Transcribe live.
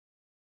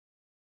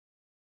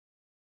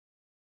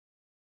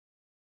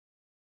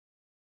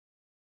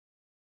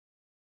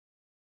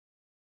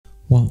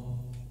1,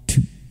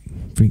 2,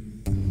 3,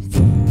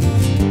 4.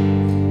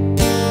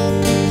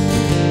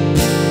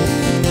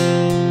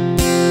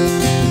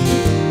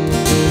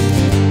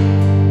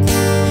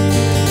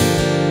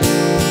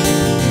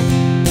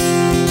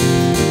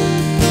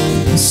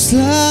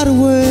 Slide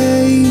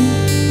away,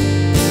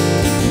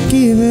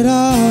 give it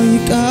all you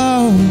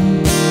got.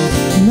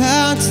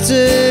 Now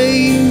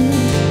today,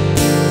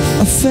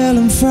 I fell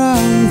in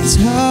from the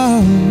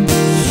top.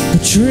 I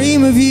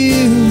dream of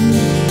you.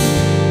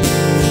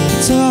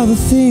 It's all the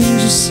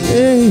things you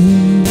say.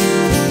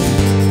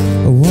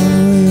 I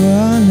wonder where you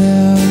are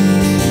now.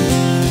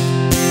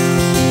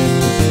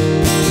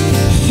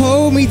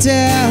 Hold me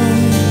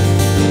down,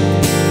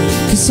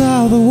 'cause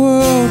all the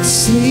world's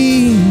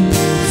asleep.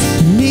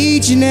 I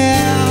need you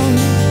now.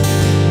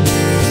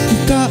 You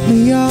got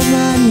me on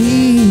my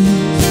knees.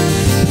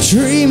 I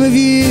dream of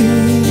you.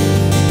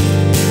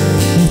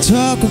 The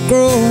talk of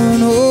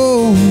growing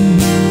old,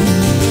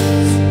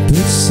 but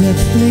you said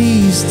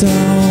please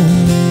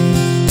don't.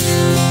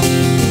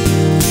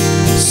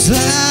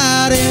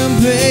 Slide in,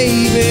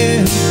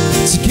 baby,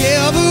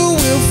 together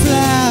we'll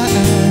fly.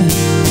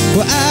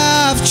 Well,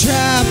 I've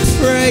tried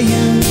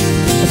praying,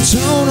 I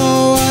don't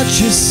know what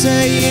you're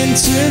saying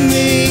to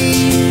me.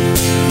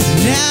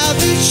 Now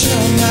that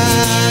you're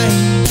mine,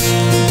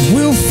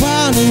 we'll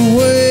find a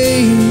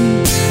way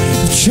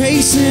of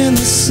chasing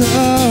the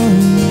sun.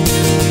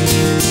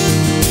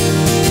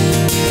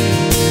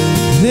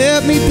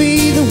 Let me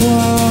be the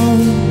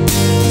one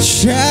that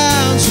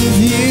shines with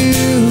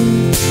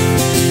you.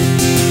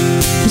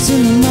 'Cause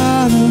in the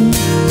morning,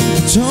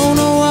 I don't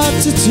know what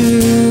to do.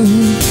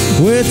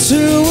 We're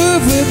two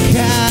of a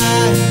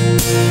kind.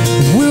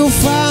 We'll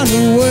find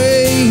a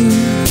way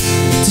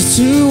to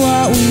do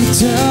what we've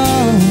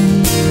done.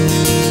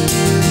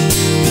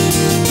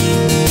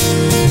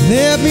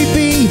 Let me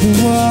be the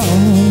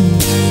one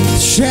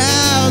that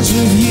shines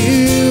with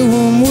you,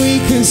 and we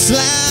can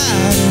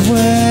slide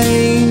away.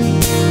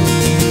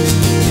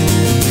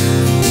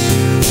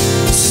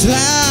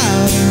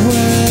 Slide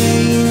away.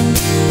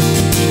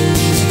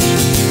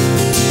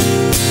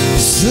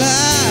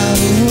 Slide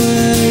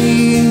away.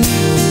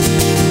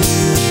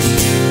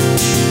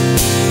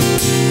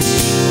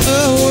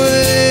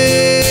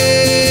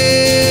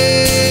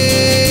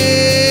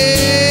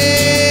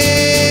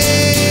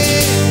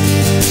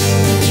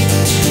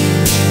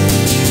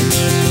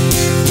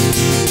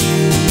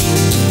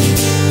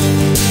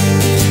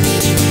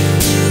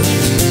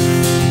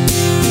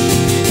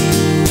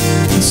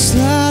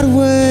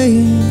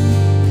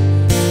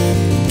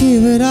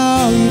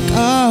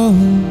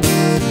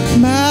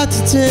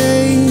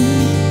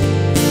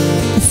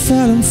 I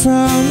fell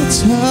from the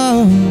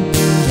top.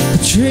 I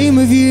dream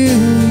of you.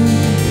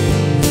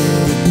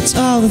 It's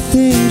all the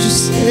things you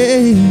say.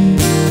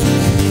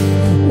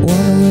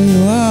 Wonder where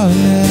you are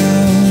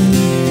now.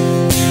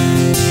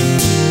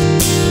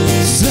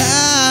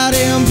 Slide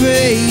in,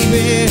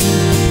 baby,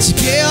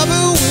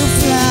 together we'll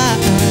fly.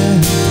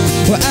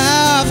 Well,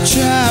 I've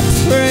tried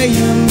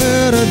praying,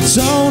 but I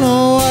don't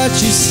know what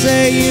you're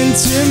saying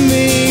to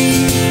me.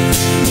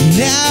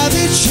 Now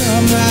that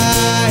you're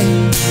mine,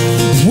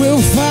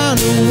 we'll find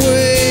a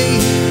way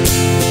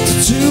to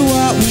do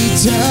what we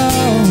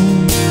done.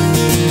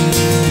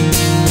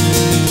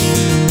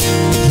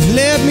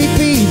 Let me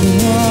be the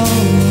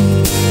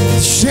one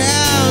that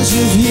shines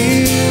with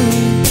you.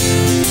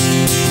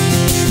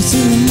 'Cause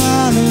in the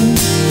morning,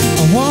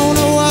 I won't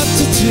know what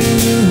to do.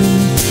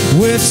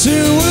 We're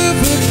two of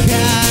a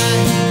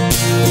kind.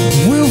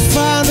 We'll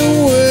find a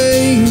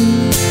way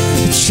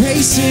of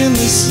chasing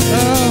the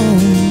sun.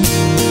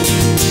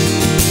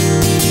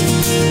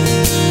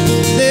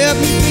 Let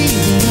me be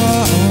the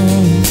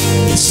one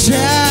that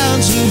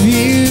shines with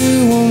you,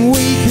 and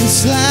we can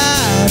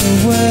slide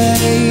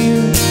away.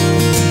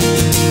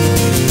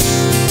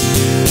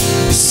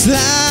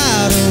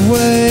 Slide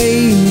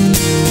away.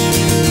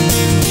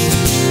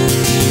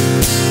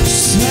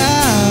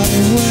 Slide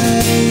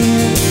away.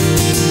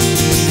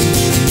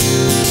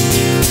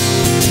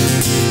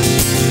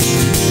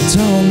 I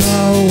don't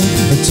know,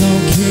 I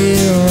don't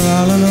care.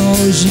 All I know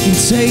is you can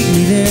take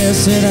me there.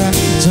 Said I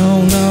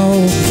don't know,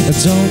 I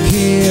don't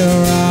care.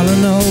 All I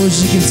know is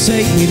you can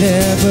take me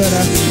there. But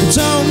I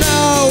don't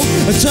know,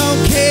 I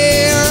don't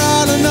care.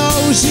 All I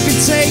know is you can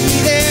take me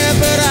there.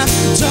 But I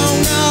don't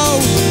know,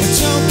 I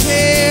don't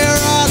care.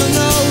 All I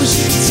know is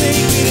you can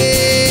take me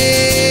there.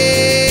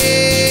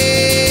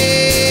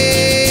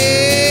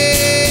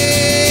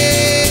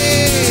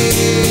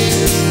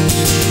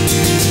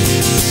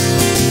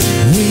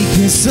 We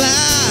can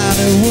slide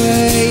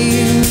away.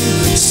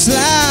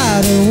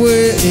 Slide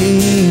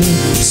away.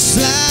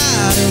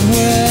 Slide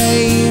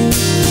away.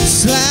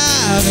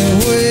 Slide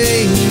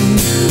away.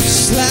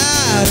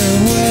 Slide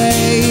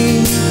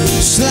away.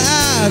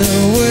 Slide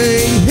away.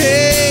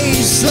 Hey,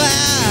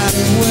 slide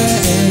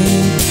away.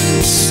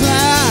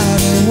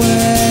 Slide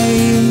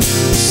away.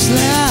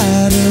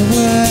 Slide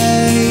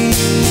away.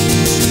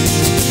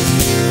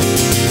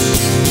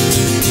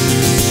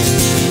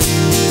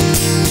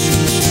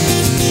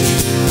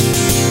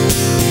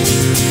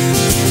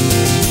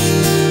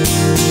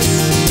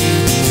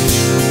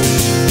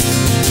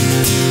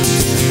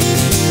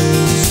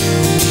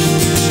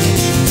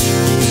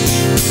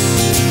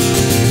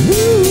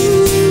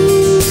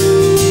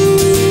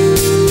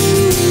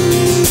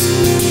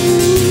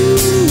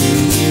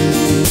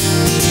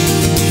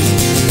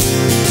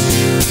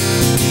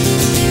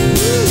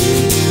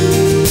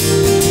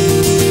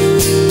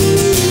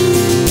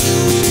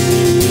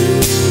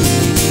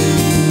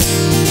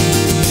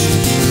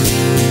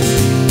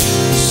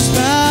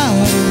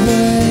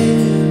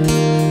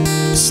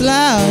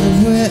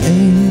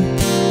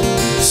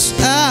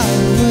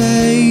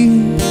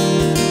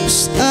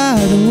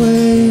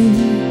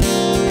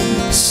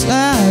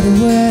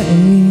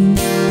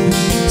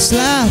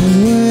 slide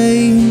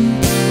away,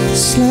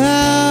 slide